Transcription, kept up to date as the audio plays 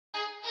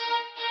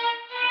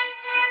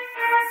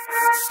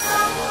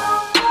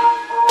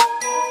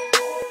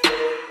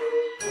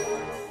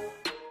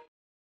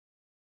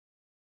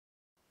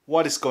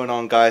What is going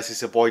on, guys?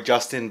 It's your boy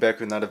Justin back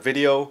with another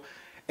video.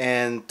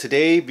 And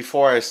today,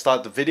 before I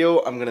start the video,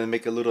 I'm gonna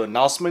make a little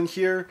announcement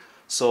here.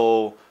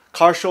 So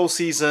car show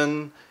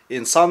season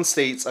in some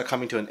states are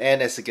coming to an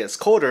end as it gets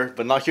colder,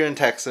 but not here in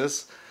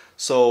Texas.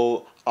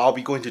 So I'll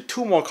be going to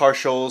 2 more car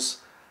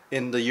shows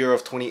in the year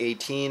of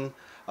 2018.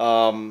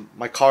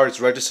 My car is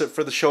registered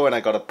for the show and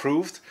I got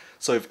approved.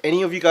 So if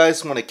any of you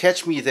guys want to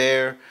catch me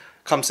there,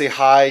 come say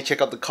hi,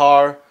 check out the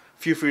car,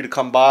 feel free to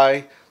come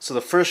by. So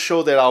the first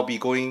show that I'll be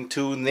going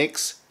to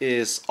next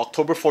is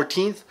October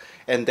 14th,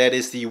 and that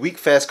is the Week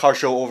Fest car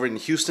show over in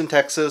Houston,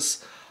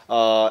 Texas.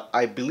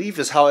 I believe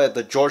it's held at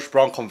the George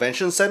Brown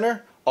Convention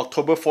Center,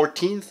 October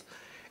 14th.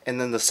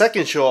 And then the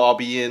second show I'll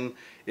be in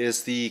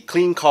is the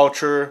Clean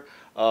Culture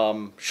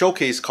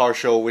Showcase car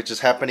show, which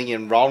is happening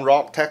in Round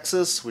Rock,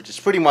 Texas, which is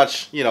pretty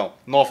much, you know,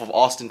 north of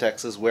Austin,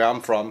 Texas, where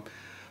I'm from.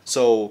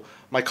 So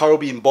my car will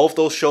be in both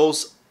those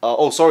shows.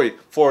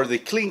 For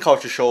the Clean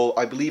Culture show,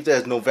 I believe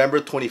that is November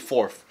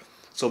 24th.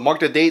 So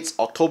mark the dates,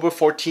 October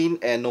 14th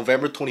and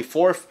November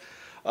 24th.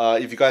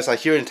 If you guys are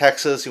here in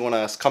Texas, you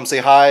want to come say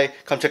hi,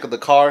 come check out the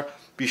car,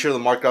 be sure to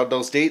mark out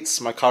those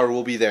dates. My car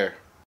will be there.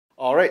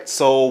 Alright,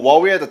 so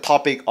while we're at the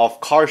topic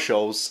of car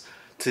shows,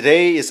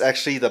 today is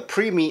actually the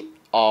pre-meet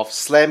of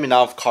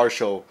Slammedenuff car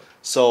show.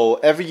 So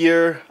every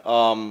year,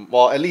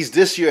 well, at least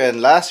this year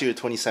and last year,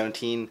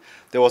 2017,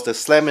 there was the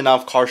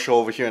Slammedenuff car show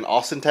over here in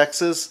Austin,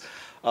 Texas.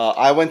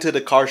 I went to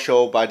the car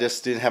show, but I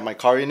just didn't have my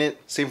car in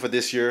it. Same for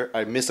this year.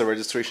 I missed the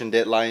registration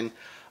deadline.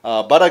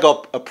 But I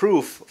got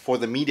approved for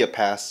the media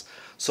pass.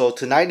 So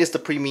tonight is the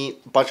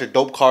pre-meet. Bunch of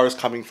dope cars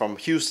coming from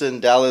Houston,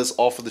 Dallas,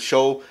 all for the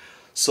show.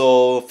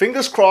 So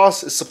fingers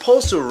crossed, it's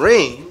supposed to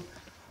rain.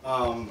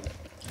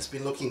 It's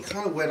been looking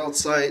kind of wet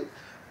outside,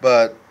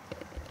 but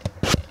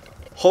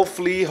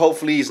hopefully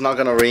it's not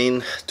gonna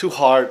rain too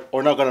hard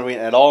or not gonna rain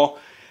at all.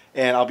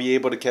 And I'll be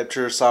able to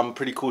capture some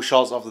pretty cool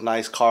shots of the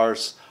nice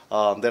cars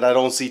that I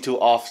don't see too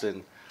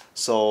often.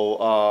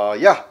 So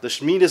yeah, the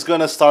meet is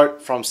gonna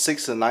start from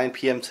 6 to 9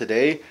 p.m.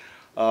 today.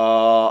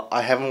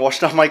 I haven't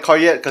washed out my car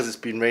yet because it's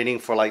been raining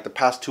for like the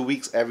past 2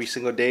 weeks every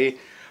single day.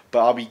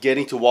 But I'll be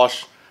getting to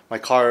wash my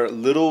car a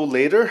little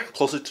later,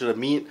 closer to the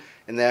meet,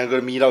 and then I'm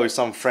gonna meet up with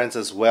some friends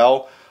as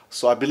well.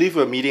 So I believe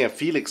we're meeting at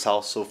Felix's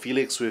house. So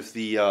Felix with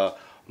the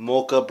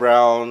Mocha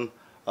Brown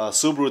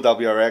Subaru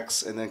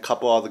WRX, and then a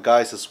couple other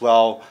guys as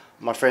well.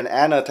 My friend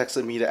Anna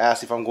texted me to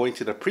ask if I'm going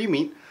to the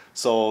pre-meet.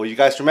 So you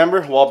guys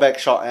remember, a while back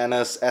shot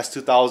Anna's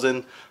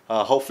S2000.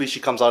 Hopefully she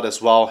comes out as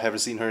well. Haven't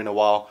seen her in a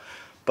while.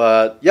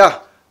 But yeah,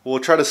 we'll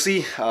try to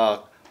see.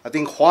 I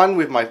think Juan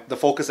with the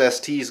Focus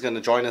ST is going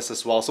to join us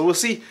as well. So we'll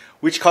see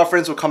which car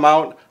friends will come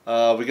out.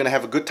 We're going to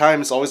have a good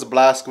time. It's always a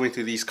blast going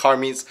to these car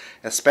meets,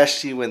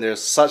 especially when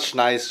there's such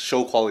nice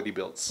show quality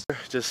builds.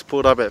 Just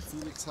pulled up at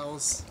Felix's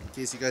house. In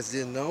case you guys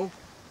didn't know,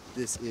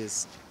 this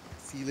is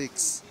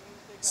Felix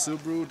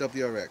Subaru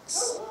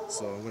WRX.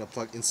 So I'm going to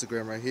plug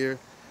Instagram right here.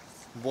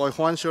 Boy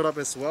Juan showed up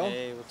as well.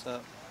 Hey, what's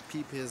up?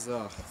 Peep his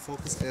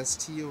Focus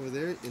ST over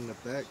there in the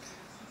back.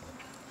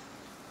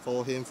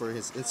 Follow him for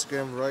his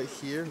Instagram right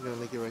here. I'm gonna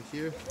link it right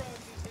here.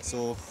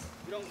 So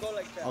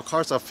our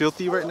cars are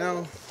filthy right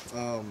now.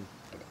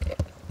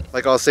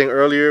 Like I was saying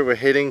earlier, we're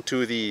heading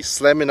to the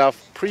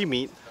Slammedenuff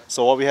pre-meet.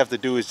 So what we have to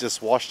do is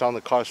just wash down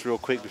the cars real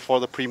quick before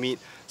the pre-meet.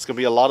 It's gonna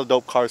be a lot of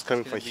dope cars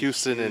coming from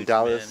Houston and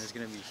Dallas. Man, it's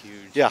gonna be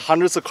huge. Yeah,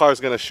 hundreds of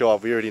cars gonna show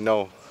up. We already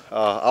know.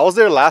 I was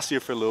there last year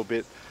for a little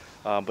bit.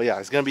 But yeah,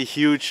 it's gonna be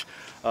huge.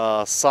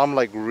 Some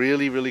like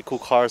really cool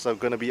cars are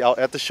gonna be out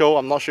at the show.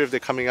 I'm not sure if they're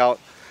coming out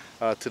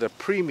to the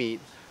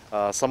pre-meet.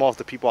 Some of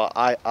the people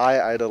I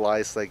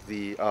idolize, like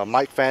the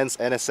Mike fans,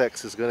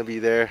 NSX is gonna be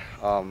there.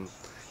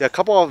 Yeah, a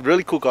couple of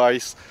really cool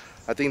guys.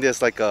 I think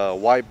there's like a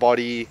wide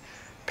body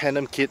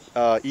Pandem kit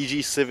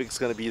EG Civic's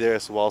gonna be there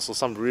as well. So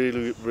some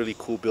really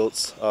cool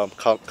builds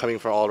coming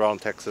from all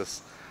around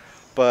Texas.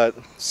 But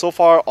so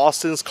far,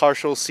 Austin's car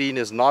show scene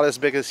is not as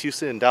big as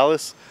Houston and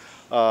Dallas.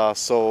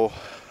 So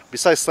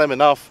besides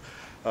Slammedenuff,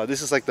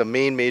 this is like the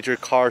main major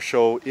car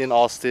show in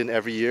Austin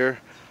every year.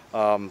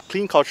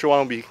 Clean Culture one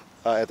will be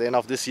at the end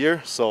of this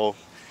year. So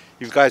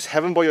if you guys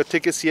haven't bought your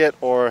tickets yet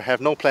or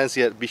have no plans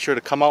yet, be sure to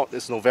come out.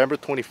 It's November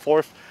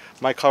 24th.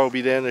 My car will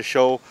be there in the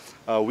show.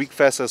 Week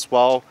Fest as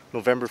well,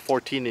 November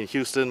 14th in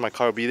Houston. My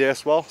car will be there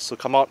as well. So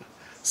come out,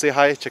 say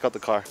hi, check out the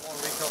car.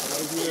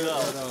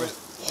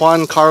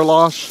 Juan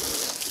Carlos.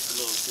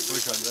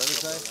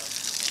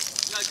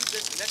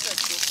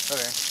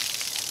 Okay.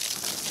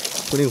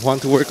 Putting Juan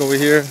to work over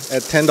here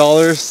at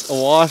 $10 a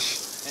wash.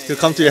 He'll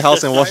come to your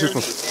house and wash it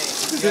for.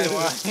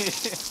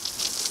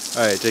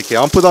 Alright, JK,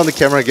 I'll put on the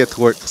camera and get to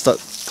work. Start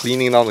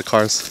cleaning down the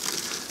cars.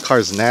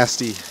 Car's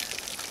nasty.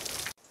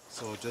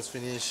 So just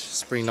finished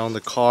spraying down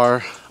the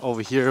car.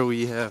 Over here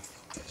we have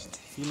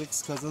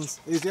Felix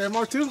Cousins. Is there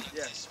more too?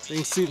 Yes.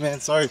 Thanks, sweet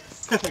man. Sorry.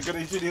 I gotta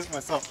introduce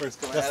myself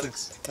first.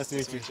 Alex. Nice to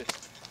meet you.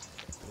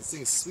 This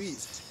thing's sweet.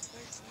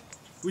 Thanks.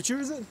 Which year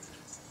is it?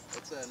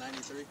 It's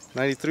 93.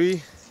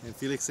 93. And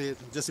Felix said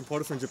just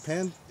imported from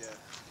Japan? Yeah.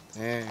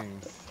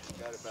 Dang.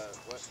 Got about,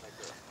 what, like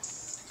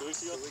 2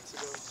 weeks ago? 2 weeks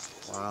ago.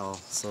 Wow,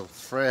 so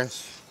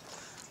fresh.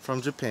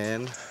 from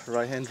Japan,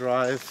 right-hand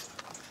drive.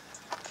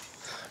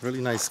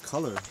 Really nice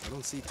color. I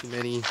don't see too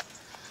many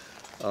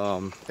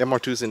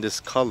MR2s in this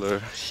color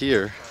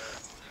here.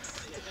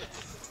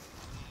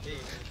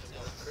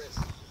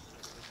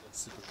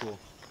 Super cool.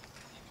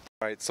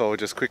 Alright, so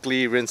just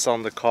quickly rinse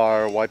on the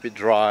car, wipe it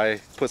dry,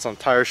 put some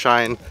tire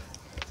shine.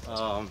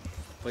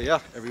 But yeah,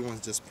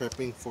 everyone's just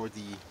prepping for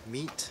the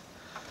meet.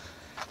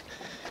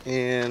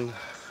 And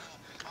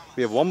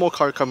we have one more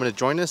car coming to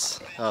join us,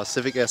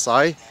 Civic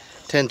Si,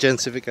 10 Gen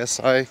Civic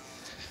Si.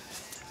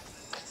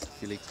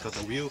 Felix got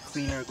the wheel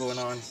cleaner going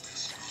on.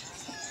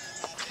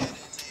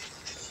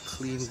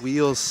 Clean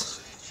wheels.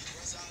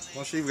 I'm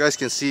not sure if you guys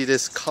can see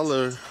this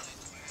color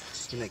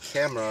in the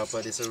camera,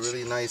 but it's a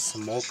really nice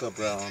mocha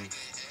brown.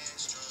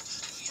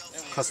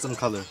 Custom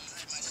color.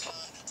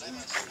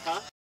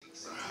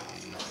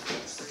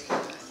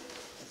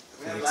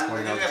 Felix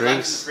pouring out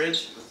drinks.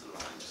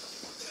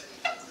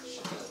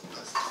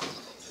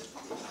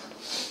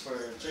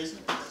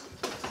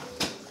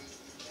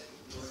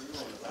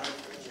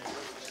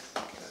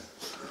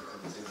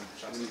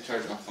 Let me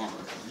charge my phone.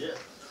 Yeah.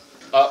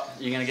 Oh,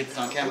 you gonna get this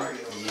on camera?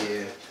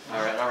 Yeah.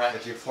 Alright.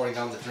 But you're pouring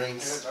down the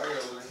drinks.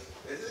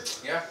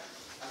 Yeah.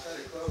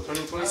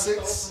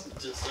 2026?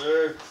 Yes,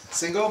 sir.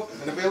 Single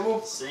and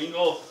available?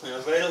 Single and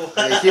available.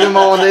 Hey, keep him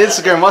on the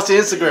Instagram. What's the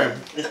Instagram?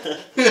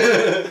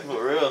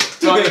 For real.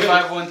 Tony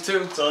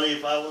 512. Tony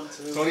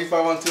 512.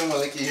 2512, my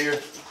linky here.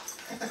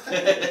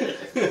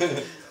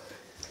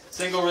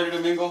 Single, ready to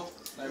mingle?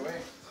 No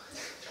way.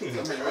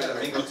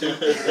 Mingle too.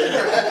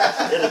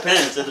 It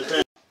depends. It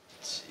depends.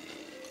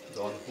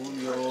 Don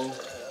Julio.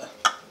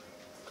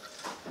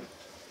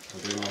 I'm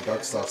doing my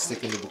dark stuff,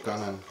 sticking to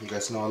Buchanan. You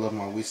guys know I love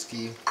my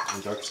whiskey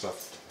and dark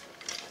stuff.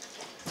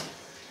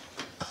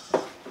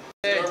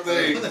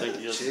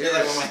 Thank you.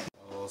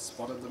 Oh,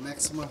 spotted the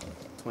Maxima.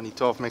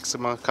 2012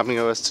 Maxima coming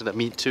with us to the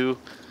meet too.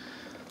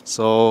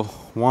 So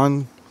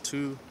 1,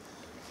 2,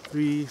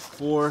 3,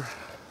 4,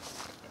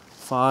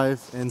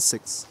 5, and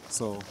 6.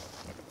 So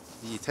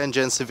the 10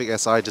 Gen Civic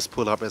Si just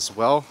pulled up as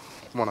well.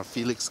 One of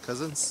Felix's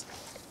cousins.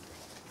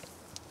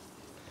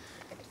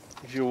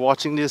 If you're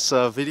watching this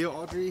video,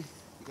 Audrey, you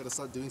gotta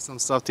start doing some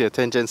stuff to your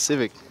 10 Gen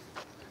Civic.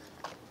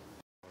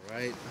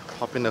 Alright,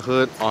 hop in the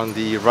hood on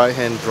the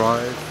right-hand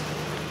drive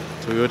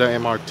Toyota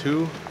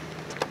MR2.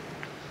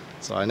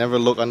 So I never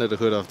look under the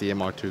hood of the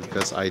MR2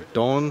 because I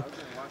don't,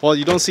 well,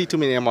 you don't see too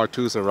many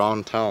MR2s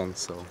around town,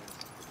 so.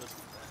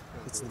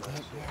 It's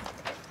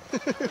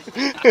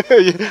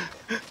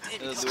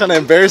It's kind of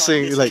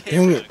embarrassing. You're like,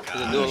 dang it.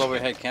 There's a dual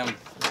overhead cam.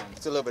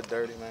 It's a little bit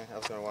dirty, man. I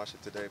was gonna wash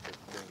it today, but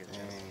didn't get a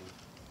chance.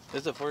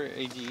 This is a 4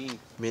 AGE.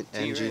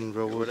 Mid-engine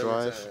rear-wheel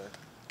Whatever it's drive.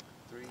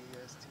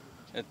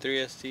 A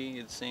 3ST,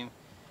 it's same.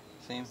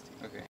 Same?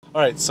 Okay.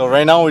 Alright, so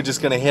right now we're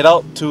just gonna head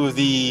out to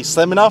the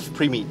Slammedenuff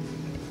Premeet.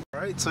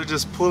 Alright, so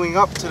just pulling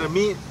up to the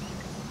meet,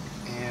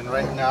 and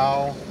right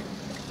now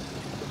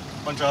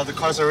a bunch of other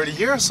cars are already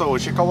here, so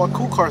check out what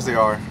cool cars they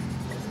are.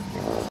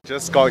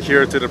 Just got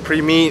here to the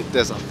Premeet.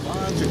 There's a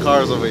bunch of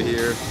cars over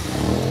here.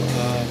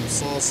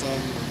 Saw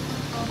some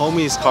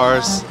homies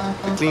cars.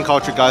 The Clean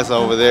Culture guys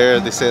are over there.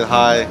 They said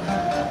hi.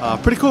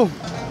 Pretty cool.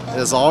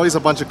 There's always a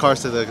bunch of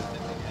cars to the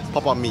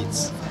pop-up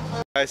meets.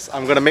 Guys,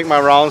 I'm gonna make my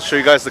rounds, show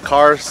you guys the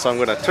cars. So I'm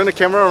gonna turn the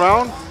camera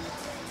around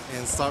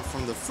and start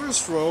from the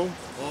first row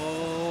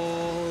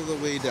all the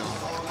way down.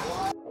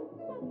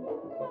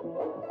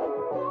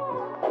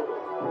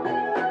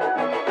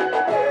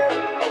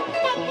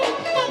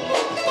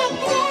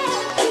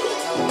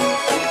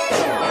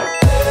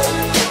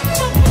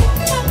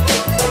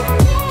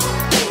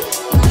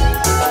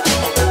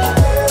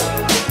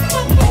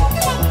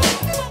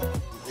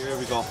 Here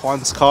we got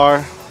Juan's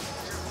car.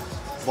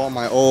 Bought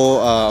my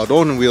old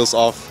Odon wheels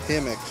off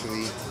him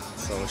actually.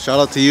 So shout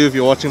out to you if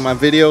you're watching my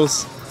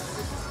videos.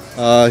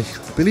 I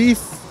believe,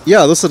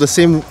 yeah, those are the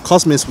same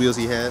Cosmos wheels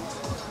he had,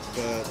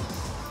 but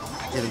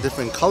in a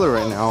different color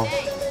right now.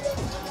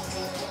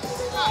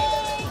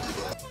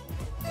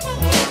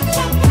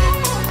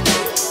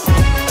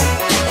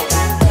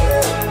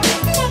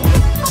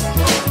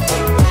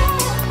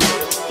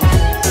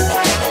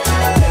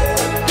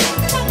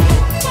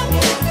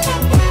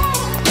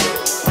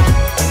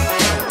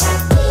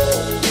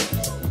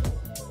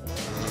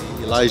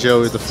 Elijah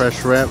with the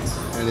fresh ramp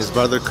and his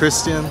brother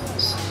Christian.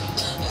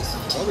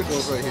 Other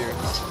girls right here.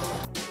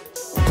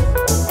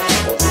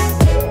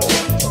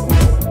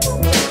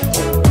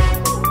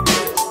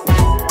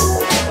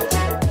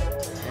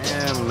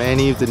 And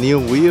many of the new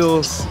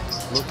wheels.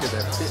 Look at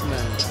that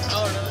fitment.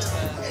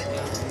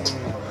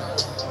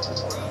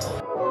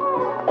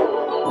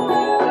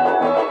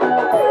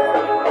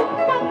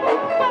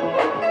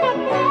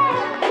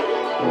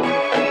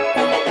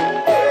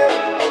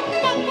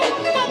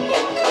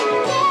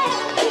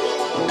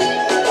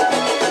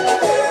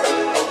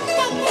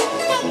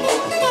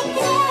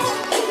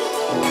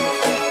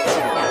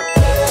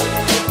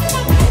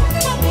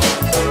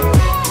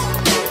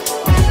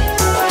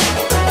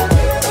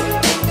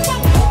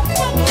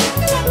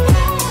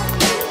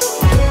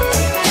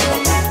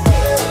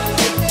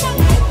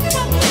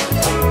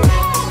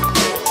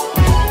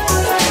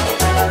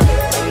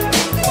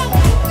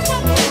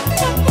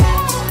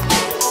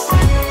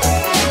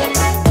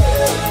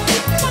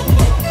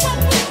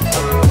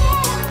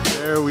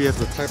 have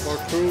the Type R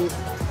crew.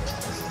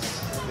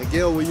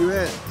 Miguel, where you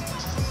at?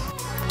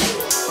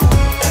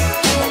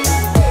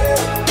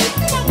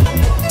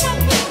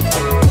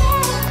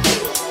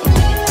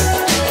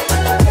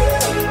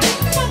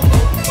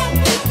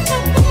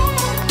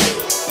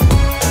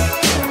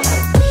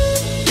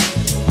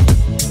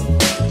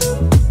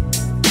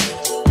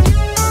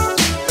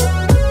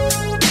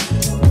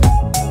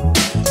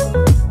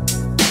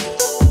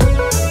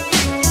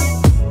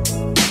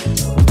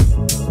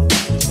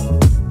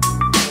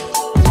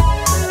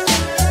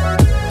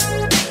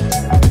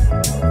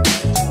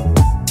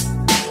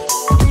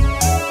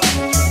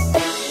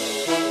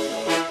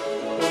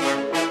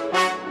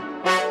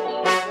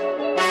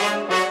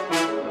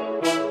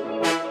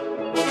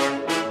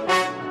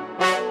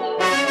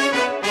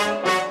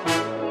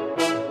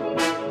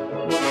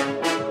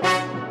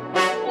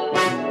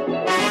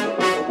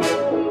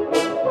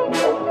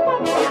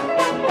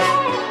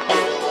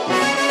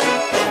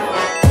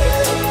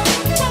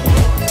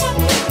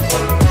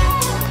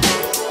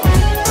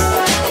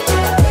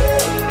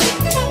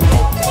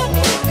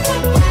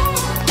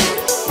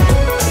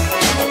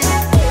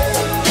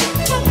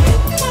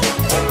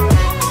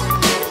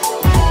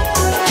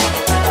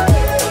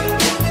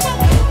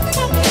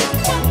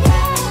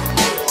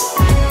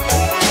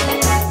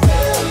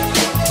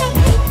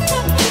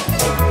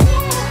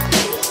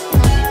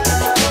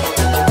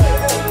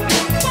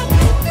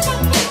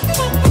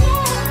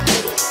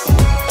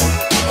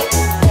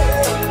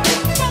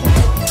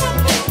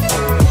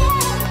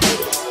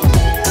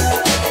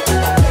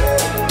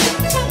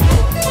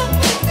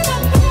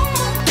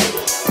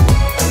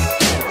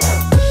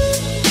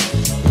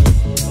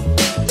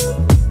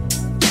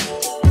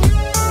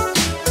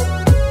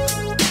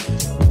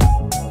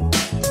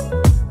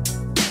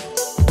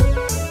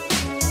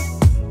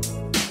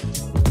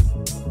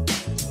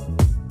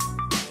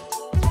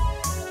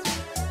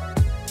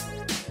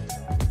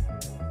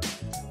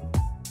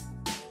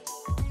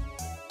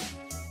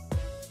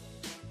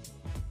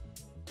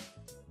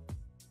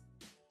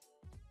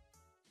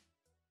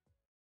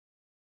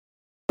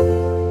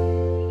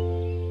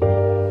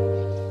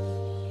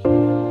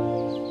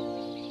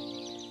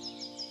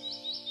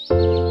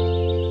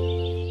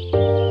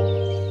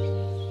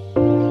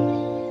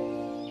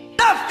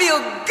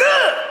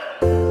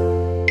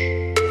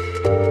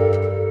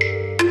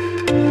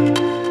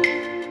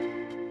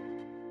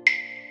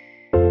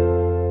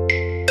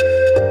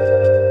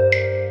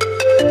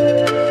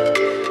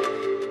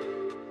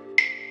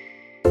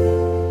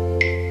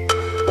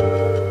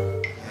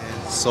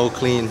 So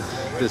clean.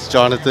 This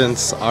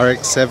Jonathan's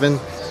RX-7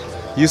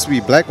 used to be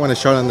black when I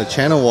shot on the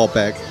channel a while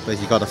back, but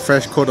he got a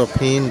fresh coat of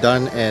paint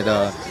done at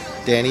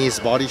Danny's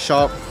body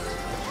shop.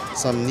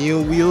 Some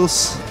new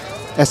wheels,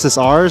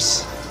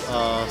 SSRs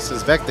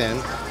since back then,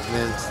 and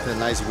then the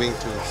nice wing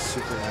too,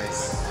 super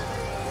nice.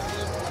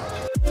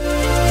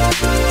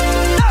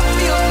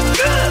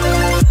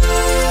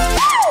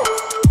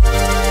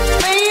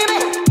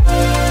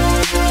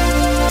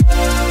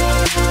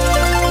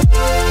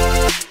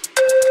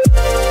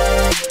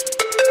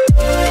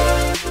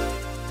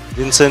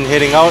 Vincent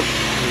heading out.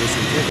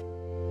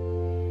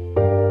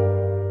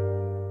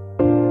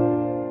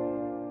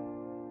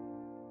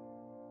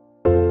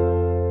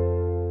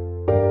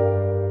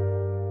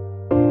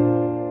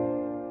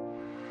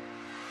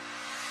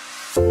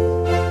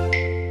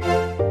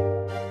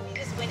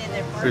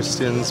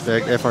 Christian's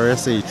back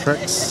FRSA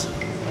Treks.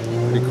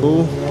 Pretty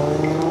cool.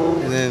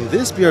 And then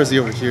this BRZ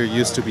over here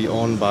used to be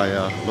owned by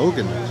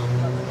Logan.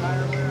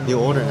 New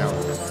owner now.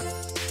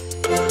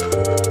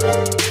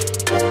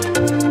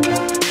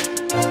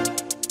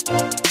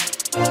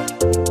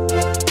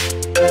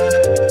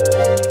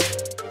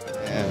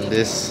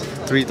 This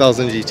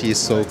 3000 GT is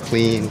so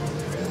clean.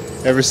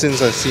 Ever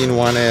since I've seen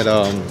one at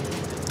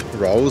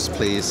Raul's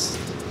place,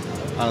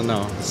 I don't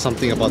know,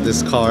 something about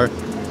this car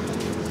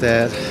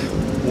that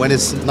when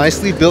it's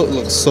nicely built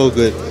looks so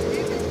good.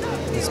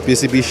 It's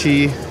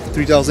Mitsubishi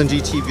 3000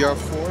 GT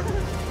VR4.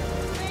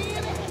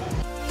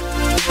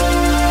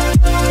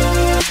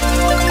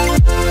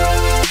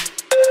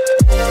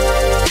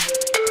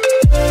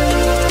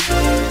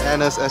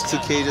 Anna's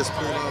S2K just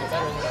pulled up.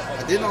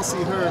 I did not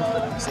see her,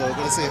 so I'm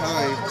gonna say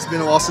hi. It's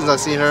been a while since I've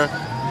seen her.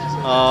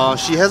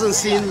 She hasn't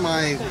seen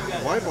my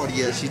wide body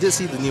yet. She did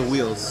see the new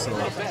wheels.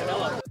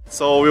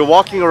 So we were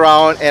walking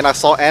around and I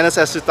saw Anna's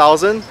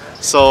S2000.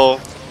 So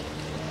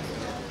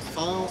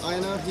found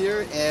Anna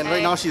here, and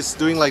right now she's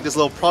doing like this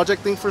little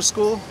project thing for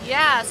school.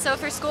 Yeah, so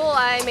for school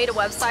I made a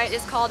website.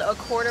 It's called a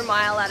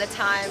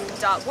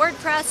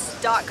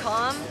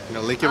quartermileatatime.wordpress.com. I'm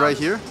gonna link it right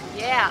here.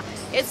 Yeah,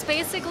 it's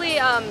basically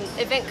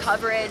event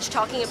coverage,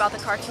 talking about the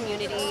car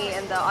community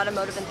and the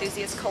automotive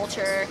enthusiast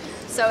culture.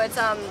 So it's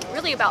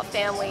really about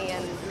family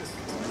and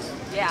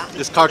yeah.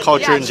 Just car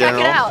culture in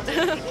general. Check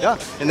it out. Yeah,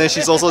 and then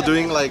she's also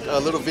doing like a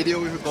little video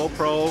with her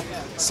GoPro.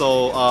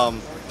 So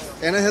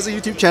Anna has a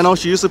YouTube channel.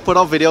 She used to put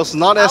out videos,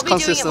 not as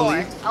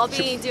consistently. I'll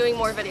be doing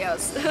more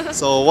videos.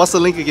 So what's the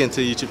link again to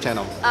the YouTube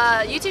channel?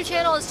 YouTube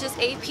channel is just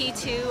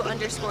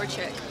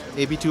AP2_chick.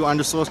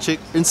 AP2_chick.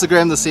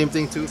 Instagram, the same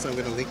thing too, so I'm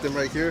gonna link them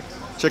right here.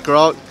 Check her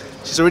out.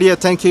 She's already at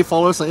 10K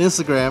followers on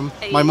Instagram.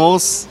 Hey. My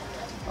most,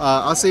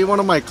 I'll say one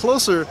of my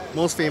closer,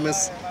 most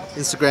famous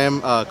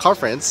Instagram car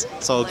friends.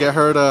 So get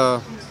her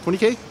to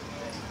 20K?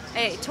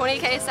 Hey,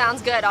 20K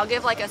sounds good. I'll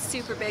give like a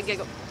super big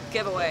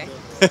giveaway.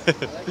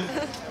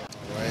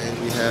 Right,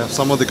 we have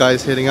some of the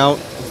guys heading out.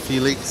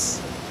 Felix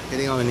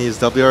heading out in his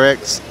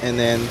WRX, and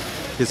then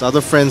his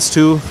other friends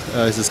too.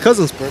 It's his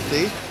cousin's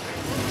birthday,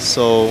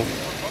 so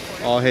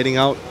all heading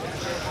out.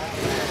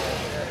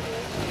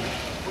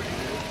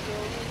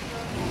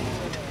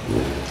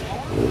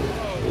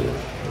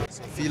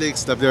 So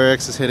Felix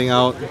WRX is heading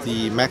out.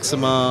 The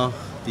Maxima,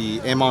 the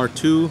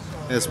MR2,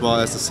 as well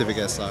as the Civic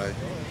Si.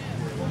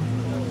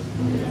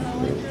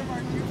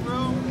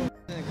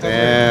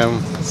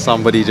 Damn,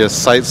 somebody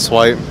just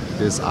sideswiped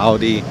this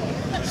Audi.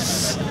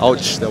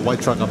 Ouch, that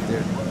white truck up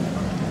there.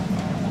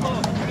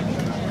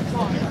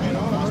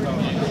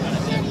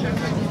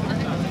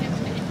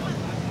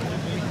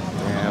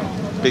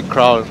 Damn, big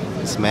crowd.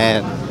 It's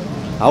mad.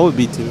 I would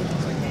be too.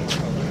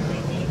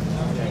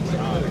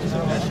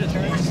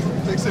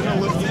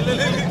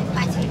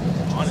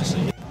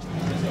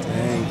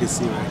 Dang, you can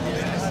see right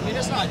here. I mean,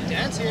 it's not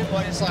dented,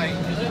 but it's like,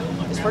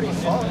 it's pretty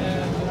fun.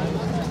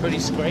 It's pretty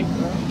scrape.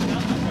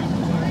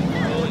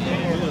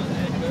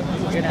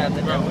 You're gonna have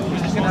to get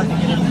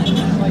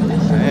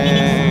it.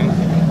 Dang.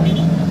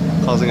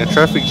 Causing a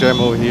traffic jam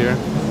over here.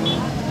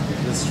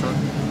 This truck.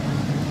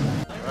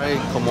 Right,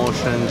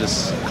 commotion,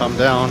 just come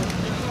down.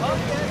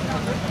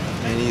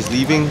 And he's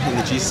leaving in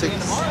the G6.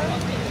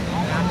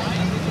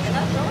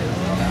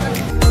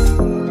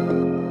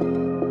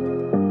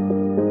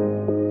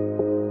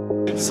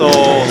 So,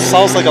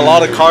 sounds like a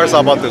lot of cars are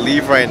about to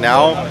leave right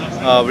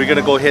now. We're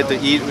gonna go ahead to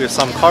eat with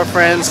some car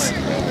friends.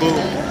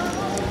 Boom.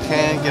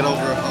 Can't get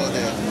over how the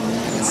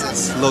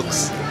NSX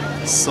looks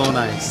so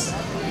nice.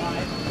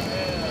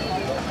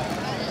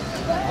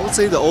 I would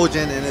say the old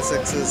gen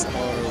NSXs are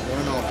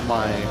one of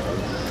my,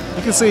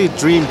 you can say,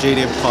 dream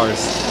JDM cars,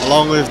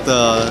 along with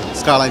the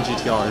Skyline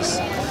GTRs.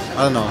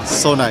 I don't know,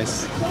 so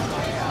nice.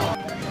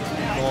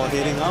 All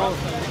heading out.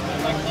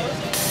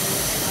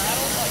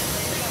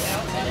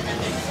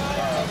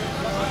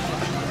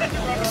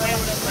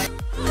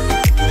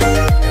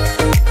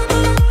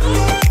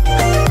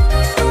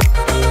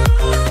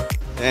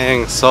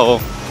 Dang, so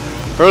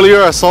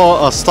earlier I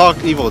saw a stock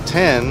Evo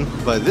 10,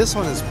 but this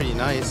one is pretty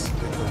nice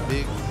with a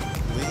big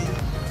wing.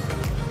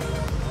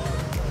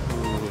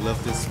 Ooh,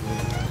 love this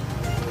wing.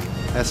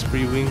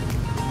 Esprit wing.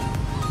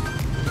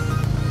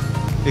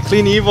 A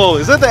clean Evo.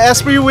 Is that the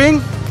Esprit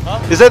wing?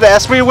 Huh? Is that the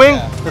Esprit wing?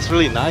 Yeah. That's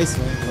really nice,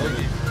 man.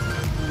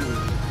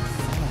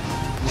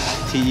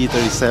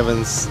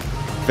 TE37's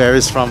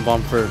various front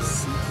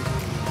bumpers.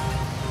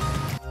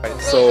 Right,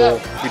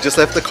 so we just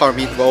left the car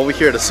meet. We're over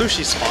here at the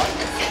sushi spot.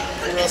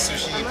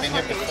 Sushi, been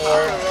here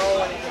before.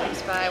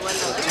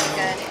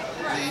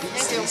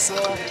 Ladies, Lisa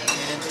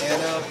and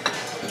Anna,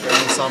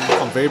 grabbing some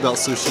conveyor belt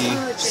sushi.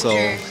 So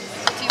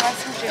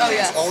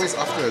it's always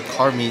after a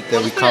car meet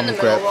that we come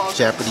grab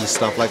Japanese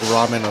stuff like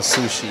ramen or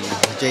sushi.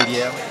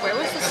 JDM. Where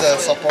was the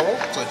Sapporo?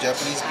 So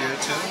Japanese beer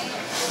too.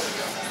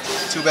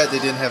 Too bad they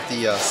didn't have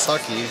the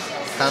sake,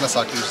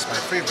 Hanasaki, which is my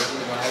favorite. We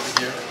don't have it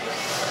here.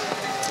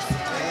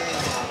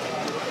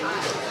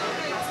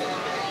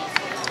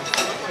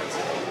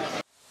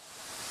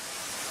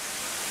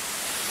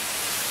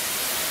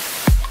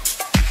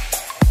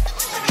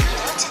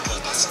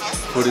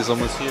 Food is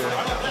almost here.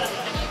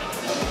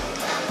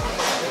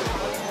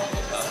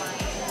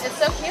 It's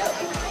so cute.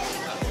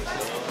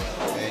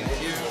 Thank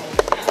you.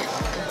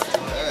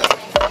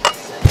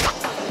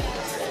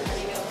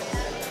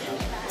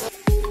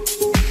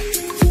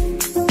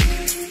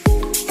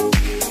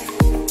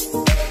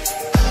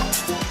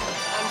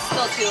 I'm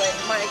still too late.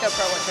 My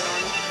GoPro wasn't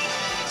on.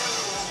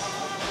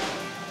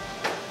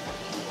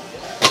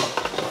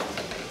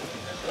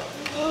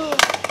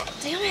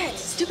 Damn it!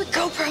 Stupid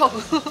GoPro!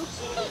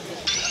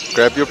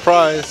 Grab your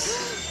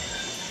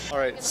prize.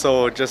 Alright,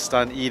 so just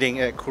done eating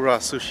at Kura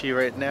Sushi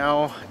right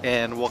now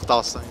and walked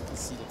outside to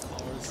see the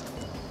cars.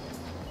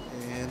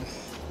 And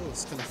oh,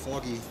 it's kind of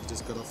foggy.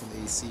 Just got off from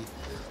the AC.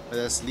 But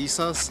that's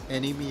Lisa's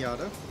Annie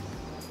Miata. And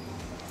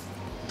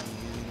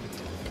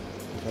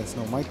you guys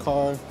know my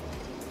car.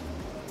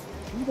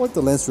 Let me wipe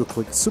the lens real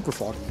quick. It's super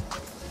foggy.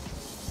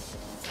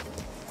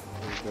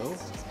 There we go.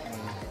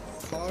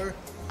 Car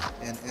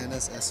and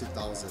Anna's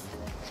S2000.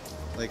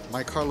 Like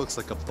my car looks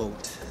like a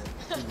boat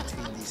in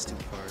between these two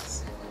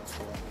cars.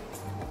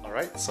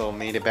 Alright, so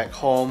made it back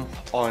home.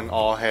 All in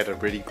all, had a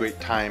really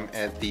great time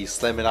at the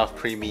Slammedenuff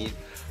Premeet.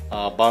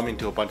 Bumped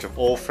into a bunch of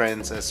old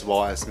friends as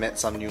well as met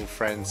some new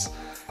friends.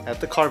 at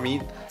the car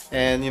meet.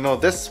 And you know,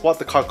 that's what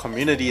the car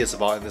community is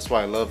about, and that's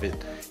why I love it.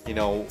 You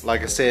know,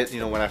 like I said, you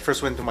know, when I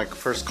first went to my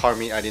first car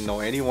meet, I didn't know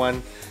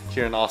anyone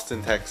here in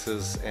Austin,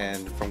 Texas,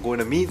 and from going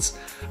to meets,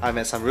 I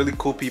met some really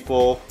cool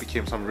people,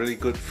 became some really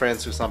good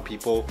friends with some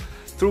people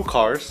through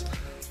cars.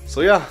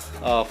 So yeah,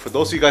 for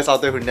those of you guys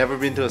out there who've never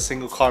been to a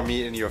single car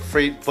meet and you're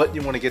afraid but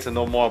you want to get to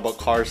know more about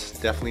cars,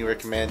 definitely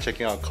recommend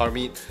checking out car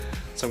meet.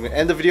 So I'm gonna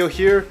end the video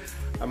here.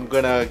 I'm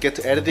gonna get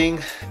to editing,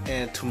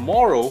 and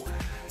tomorrow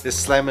is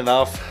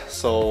Slammedenuff,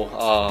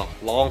 so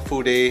long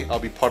full day. I'll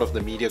be part of the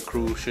media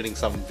crew shooting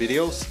some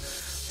videos.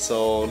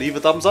 So leave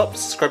a thumbs up,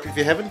 subscribe if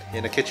you haven't,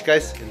 and I'll catch you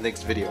guys in the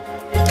next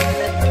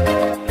video.